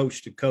tape our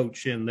coach to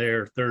coach in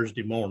there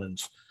Thursday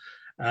mornings.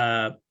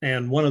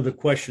 And one of the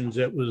questions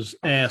that was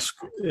asked,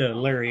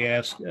 Larry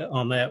asked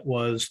on that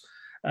was,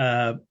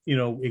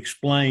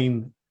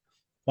 explain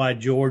why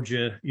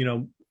Georgia,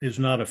 is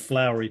not a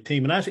flowery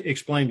team. And I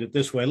explained it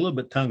this way, a little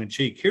bit tongue in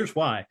cheek. Here's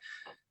why.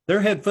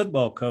 Their head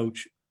football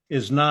coach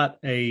is not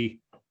a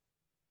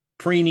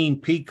preening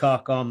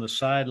peacock on the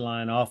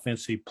sideline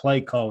offensive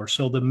play caller.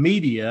 So the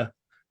media,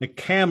 the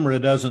camera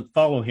doesn't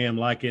follow him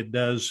like it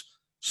does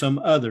some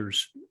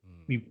others.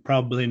 You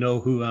probably know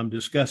who I'm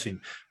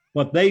discussing.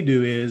 What they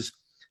do is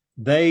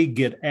they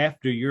get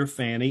after your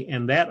fanny,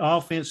 and that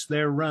offense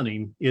they're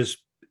running is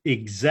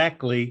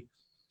exactly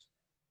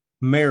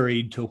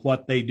married to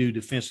what they do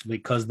defensively,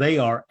 because they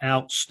are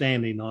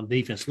outstanding on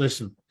defense.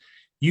 Listen,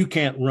 you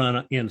can't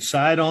run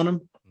inside on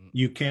them.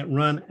 You can't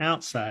run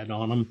outside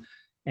on them.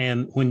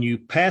 And when you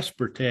pass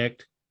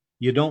protect,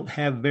 you don't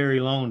have very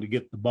long to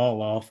get the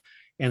ball off.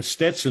 And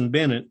Stetson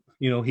Bennett,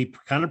 he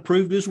kind of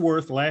proved his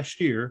worth last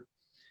year.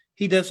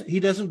 He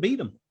doesn't beat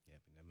them.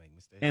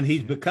 And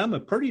he's become a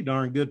pretty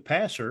darn good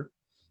passer.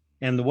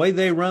 And the way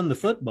they run the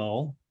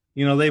football,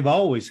 they've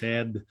always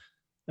had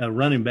a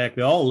running back.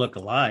 They all look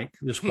alike.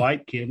 This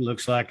white kid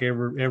looks like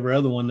every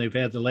other one they've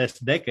had the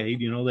last decade.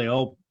 They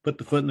all put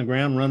the foot in the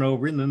ground, run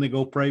over it, and then they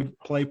go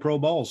play pro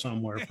ball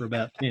somewhere for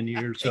about 10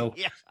 years. So,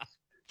 yeah.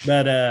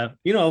 But,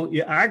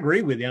 I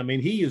agree with you. I mean,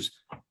 he is,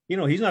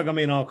 he's not going to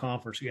be an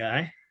all-conference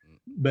guy,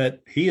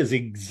 but he is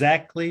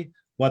exactly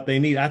what they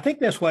need. I think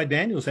that's why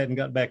Daniels hadn't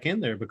got back in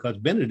there, because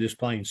Bennett is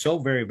playing so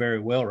very, very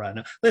well right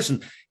now.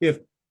 Listen, if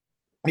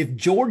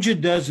Georgia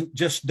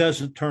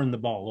doesn't turn the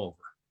ball over,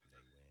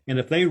 and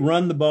if they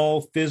run the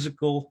ball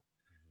physical,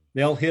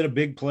 they'll hit a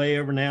big play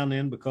every now and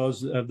then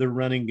because of their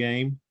running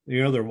game.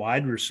 Their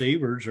wide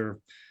receivers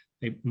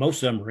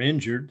most of them are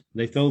injured.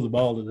 They throw the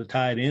ball to the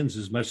tight ends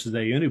as much as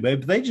they anyway,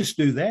 but they just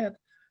do that.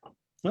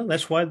 Well,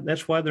 that's why they're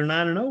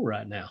 9-0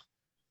 right now.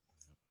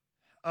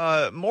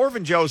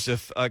 Morven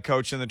Joseph,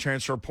 coach in the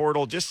transfer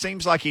portal, just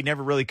seems like he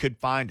never really could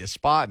find a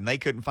spot, and they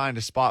couldn't find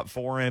a spot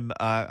for him.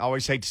 I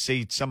always hate to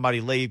see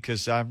somebody leave,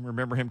 because I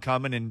remember him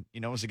coming, and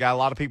was a guy a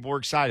lot of people were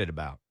excited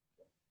about.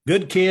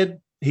 Good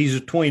kid. He's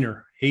a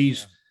tweener.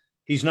 He's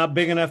not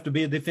big enough to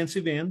be a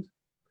defensive end,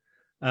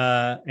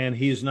 and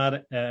he's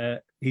not.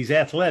 He's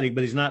athletic,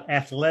 but he's not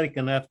athletic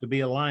enough to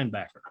be a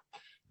linebacker.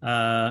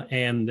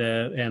 He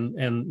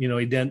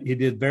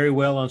did very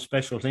well on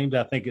special teams.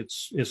 I think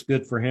it's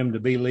good for him to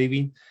be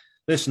leaving.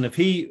 Listen, if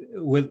he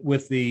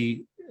with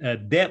the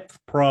depth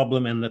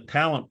problem and the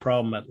talent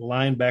problem at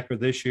linebacker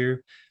this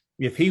year,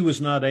 if he was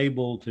not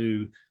able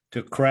to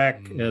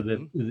crack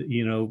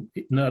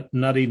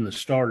not even the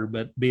starter,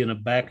 but being a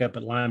backup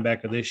at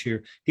linebacker this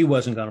year, he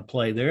wasn't going to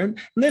play there. And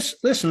this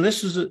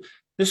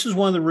is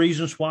one of the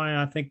reasons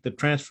why I think the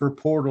transfer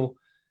portal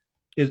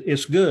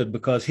is good,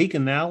 because he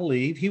can now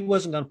leave. He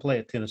wasn't going to play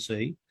at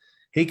Tennessee.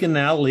 He can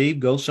now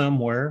leave, go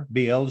somewhere,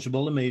 be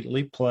eligible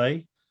immediately,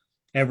 play.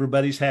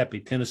 Everybody's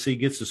happy. Tennessee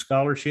gets a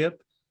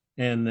scholarship,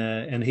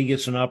 and he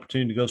gets an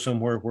opportunity to go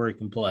somewhere where he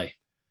can play.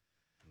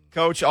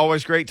 Coach,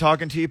 always great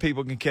talking to you.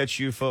 People can catch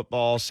you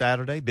football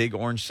Saturday, Big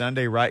Orange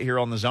Sunday, right here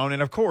on the Zone.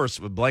 And, of course,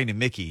 with Blaine and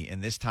Mickey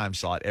in this time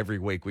slot every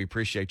week. We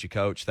appreciate you,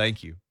 Coach.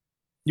 Thank you.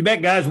 You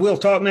bet, guys. We'll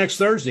talk next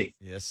Thursday.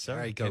 Yes, sir. All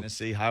right, Coach.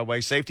 Tennessee Highway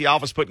Safety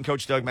Office putting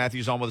Coach Doug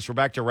Mathews on with us. We're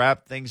back to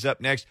wrap things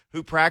up next.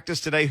 Who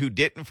practiced today, who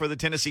didn't for the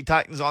Tennessee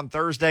Titans on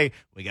Thursday?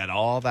 We got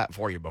all that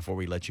for you before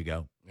we let you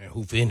go. And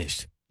who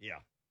finished? Yeah.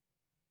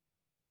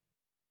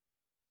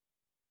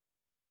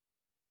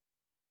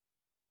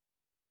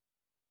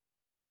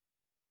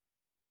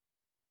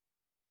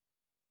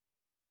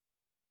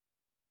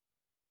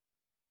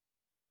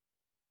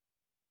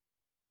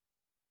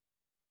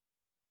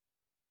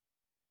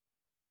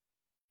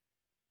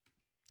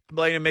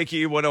 Blaine and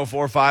Mickey,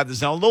 104.5 The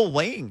Zone. Little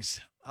Wings.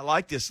 I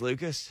like this,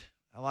 Lucas.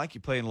 I like you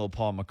playing a little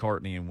Paul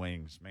McCartney and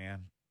Wings,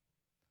 man.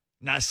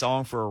 Nice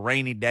song for a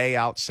rainy day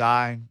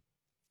outside.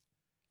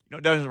 You know,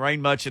 it doesn't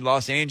rain much in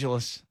Los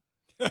Angeles.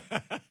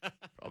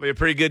 Probably a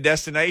pretty good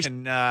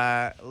destination.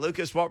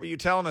 Lucas, what were you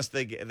telling us?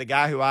 The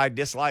guy who I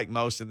dislike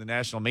most in the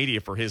national media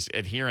for his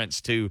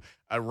adherence to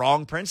a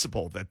wrong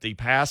principle, that the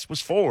past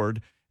was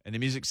forward in the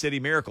Music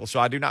City Miracle. So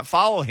I do not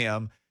follow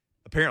him.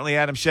 Apparently,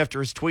 Adam Schefter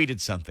has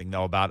tweeted something,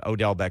 though, about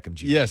Odell Beckham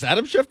Jr. Yes,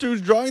 Adam Schefter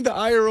is drawing the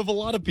ire of a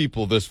lot of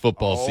people this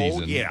football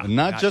season. Yeah. And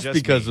not just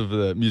because me. of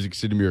the Music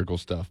City Miracle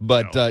stuff.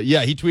 But, No.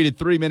 he tweeted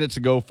 3 minutes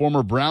ago,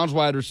 former Browns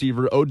wide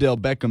receiver Odell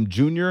Beckham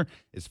Jr.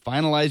 is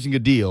finalizing a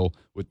deal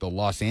with the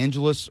Los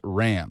Angeles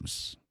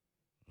Rams.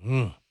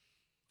 Ooh,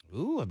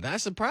 I'm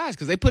not surprised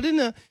because they put in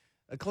a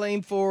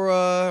claim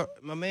for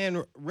my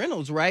man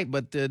Reynolds, right?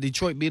 But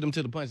Detroit beat them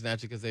to the punch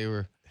naturally because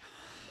they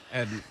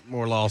had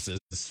more losses.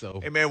 So,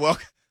 Hey, man,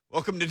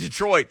 welcome to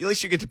Detroit. At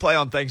least you get to play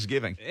on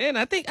Thanksgiving. and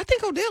I think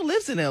Odell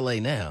lives in L.A.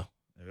 now.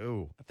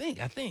 Oh.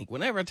 I think.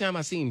 Whenever time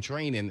I see him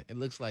training, it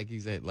looks like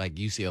he's at like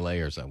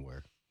UCLA or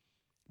somewhere.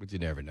 But you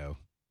never know.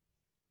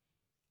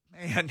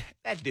 Man,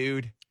 that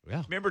dude.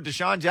 Yeah. Remember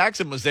Deshaun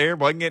Jackson was there,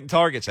 wasn't getting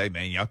targets. Hey,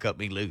 man, y'all cut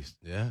me loose.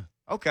 Yeah.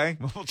 Okay,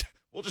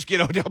 we'll just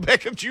get Odell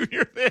Beckham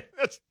Jr. then.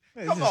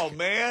 Come on,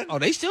 man. Oh,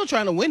 they still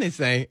trying to win this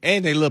thing,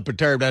 and they look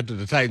perturbed after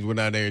the Titans went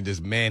out there and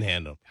just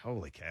manhandled them.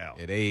 Holy cow.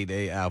 Yeah,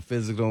 they out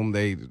physical them.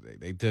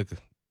 They took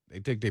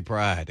their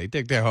pride. They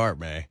took their heart,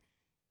 man.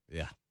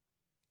 Yeah.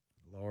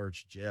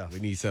 Large Jeff. We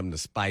need something to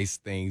spice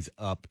things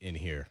up in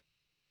here.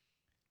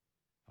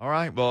 All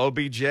right. Well,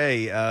 OBJ,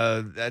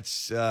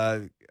 that's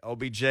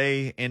OBJ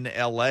in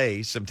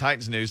L.A. Some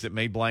Titans news that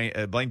made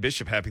Blaine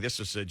Bishop happy. This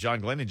was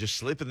John Glennon just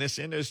slipping this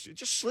in.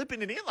 Just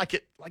slipping it in like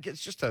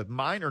it's just a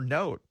minor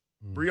note.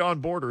 Breon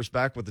Borders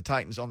back with the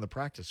Titans on the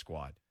practice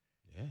squad.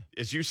 Yeah.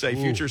 As you say,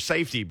 future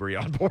safety,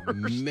 Breon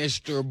Borders.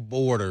 Mr.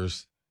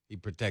 Borders. He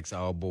protects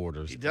all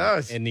borders. He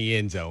does. In the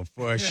end zone,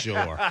 for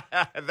sure.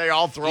 They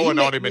all throwing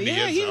on him in the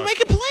end he's zone.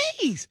 making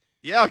plays.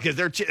 Yeah, because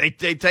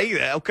they tell you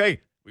that.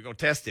 Okay, we're going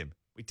to test him.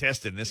 We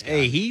tested this guy.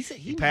 Hey,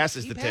 he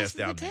passes the test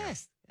down there.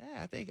 test.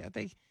 Yeah, I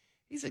think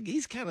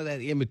he's kind of that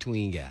in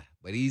between guy.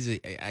 But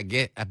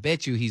I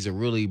bet you he's a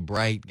really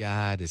bright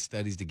guy that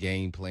studies the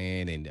game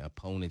plan and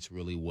opponents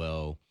really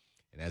well,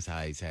 and that's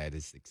how he's had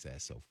his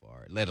success so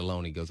far. Let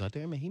alone he goes out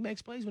there, man. He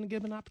makes plays when he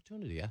given an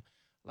opportunity. I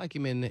like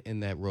him in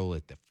that role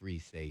at the free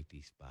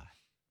safety spot.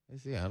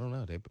 I don't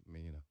know.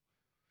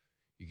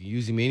 You can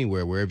use him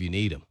anywhere, wherever you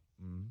need him.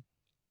 Mm-hmm.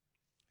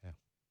 Yeah,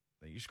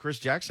 they use Chris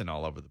Jackson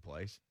all over the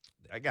place.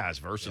 That guy's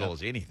versatile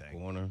as anything.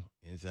 Corner,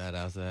 inside,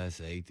 outside,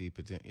 safety,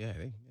 potential. Yeah.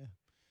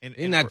 And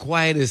They're not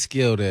quite as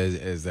skilled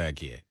as that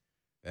kid.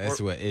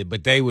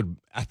 But they would.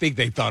 I think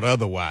they thought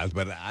otherwise.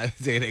 But I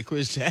say that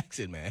Chris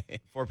Jackson, man.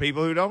 For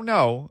people who don't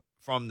know,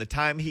 from the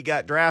time he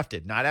got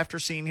drafted, not after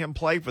seeing him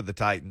play for the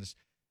Titans,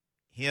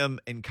 him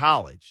in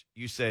college,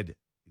 you said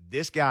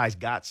this guy's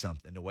got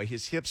something. The way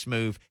his hips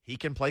move, he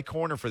can play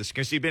corner for this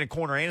because he'd been a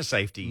corner and a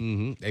safety.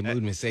 Mm-hmm. They moved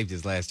him in safety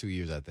his last 2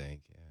 years, I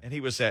think. Yeah. And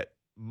he was at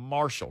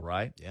Marshall,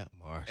 right? Yeah,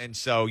 Marshall. And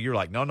so you're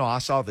like, no, I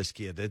saw this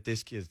kid.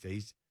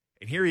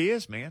 And here he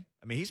is, man.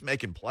 I mean, he's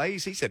making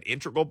plays. He's an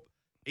integral.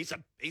 He's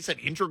an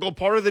integral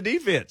part of the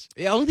defense.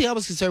 Yeah, only thing I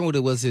was concerned with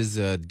was his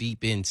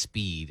deep end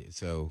speed.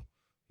 So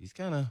he's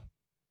kind of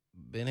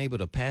been able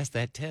to pass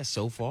that test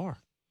so far.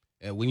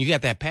 When you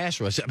got that pass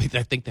rush,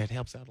 I think that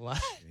helps out a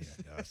lot. Yeah,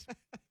 it does.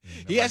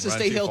 He has to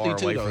stay healthy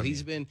too, though.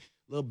 He's Been a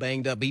little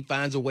banged up. He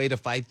finds a way to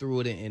fight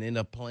through it and end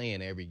up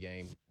playing every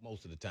game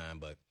most of the time.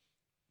 But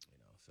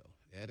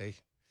they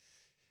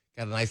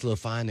got a nice little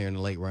find there in the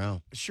late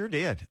round. Sure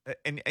did.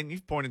 And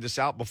you've pointed this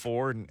out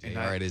before. And JR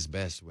at his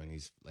best when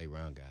he's late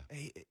round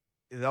guy.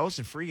 Those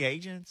and free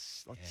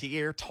agents, like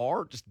Tier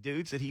Tart, just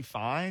dudes that he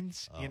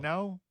finds,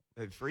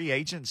 free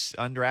agents,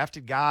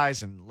 undrafted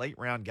guys and late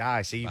round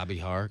guys. Bobby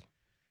Hart.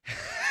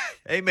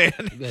 Hey, man.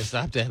 You better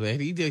stop that, man.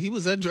 He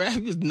was undrafted.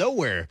 He was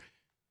nowhere.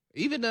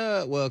 Even,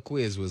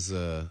 Quiz was, he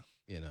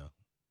was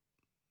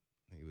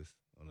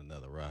on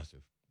another roster.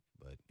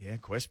 But yeah,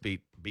 Quest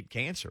beat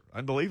cancer.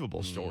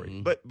 Unbelievable story.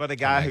 Mm-hmm. But a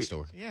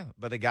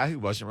guy who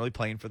wasn't really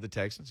playing for the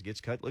Texans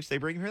gets cut loose. They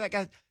bring him here. That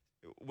guy.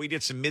 We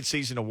did some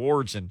midseason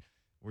awards and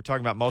we're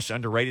talking about most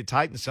underrated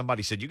Titans.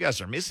 Somebody said you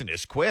guys are missing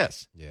this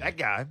Quest. Yeah. That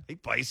guy, he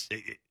plays.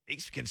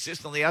 He's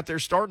consistently out there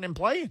starting and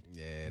playing.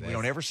 Yeah, we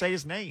don't ever say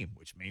his name,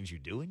 which means you're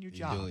doing your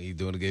job. He's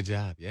doing a good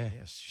job. Yeah.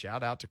 Yes.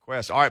 Shout out to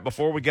Quest. All right.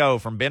 Before we go,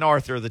 from Ben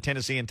Arthur, the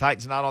Tennessee and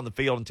Titans not on the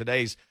field in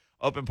today's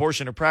Open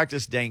portion of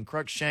practice, Dane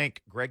Cruikshank,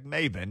 Greg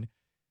Maben,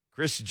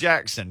 Chris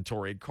Jackson,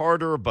 Torrey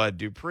Carter, Bud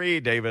Dupree,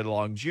 David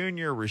Long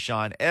Jr.,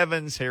 Rashawn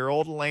Evans,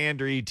 Harold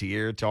Landry,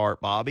 Tierra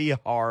Tart, Bobby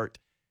Hart,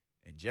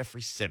 and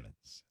Jeffrey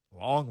Simmons.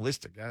 Long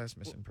list of guys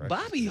missing practice.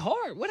 Bobby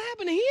Hart, what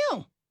happened to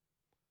him?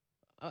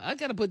 I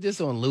got to put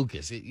this on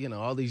Lucas.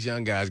 All these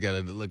young guys got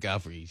to look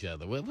out for each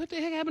other. What the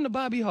heck happened to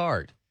Bobby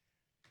Hart?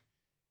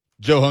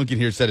 Joe Hunkin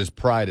here said his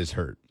pride is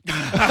hurt.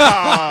 And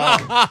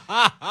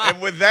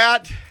with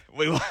that,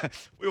 we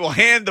will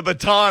hand the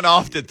baton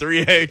off to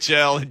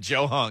 3HL and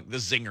Joe Hunk, the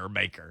zinger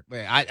maker.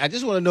 Man, I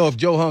just want to know if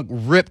Joe Hunk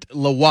ripped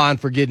LaJuan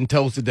for getting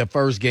toasted the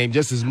first game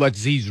just as much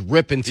as he's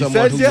ripping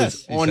someone who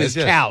was on his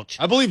couch.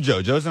 I believe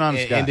Joe. Joe's an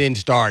honest guy. And then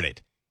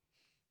started.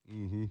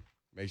 Mm-hmm.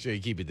 Make sure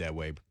you keep it that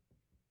way.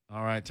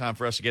 All right, time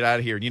for us to get out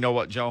of here. You know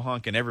what Joe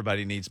Hunk and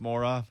everybody needs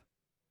more of?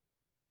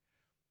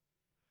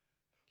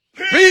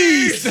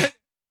 Peace!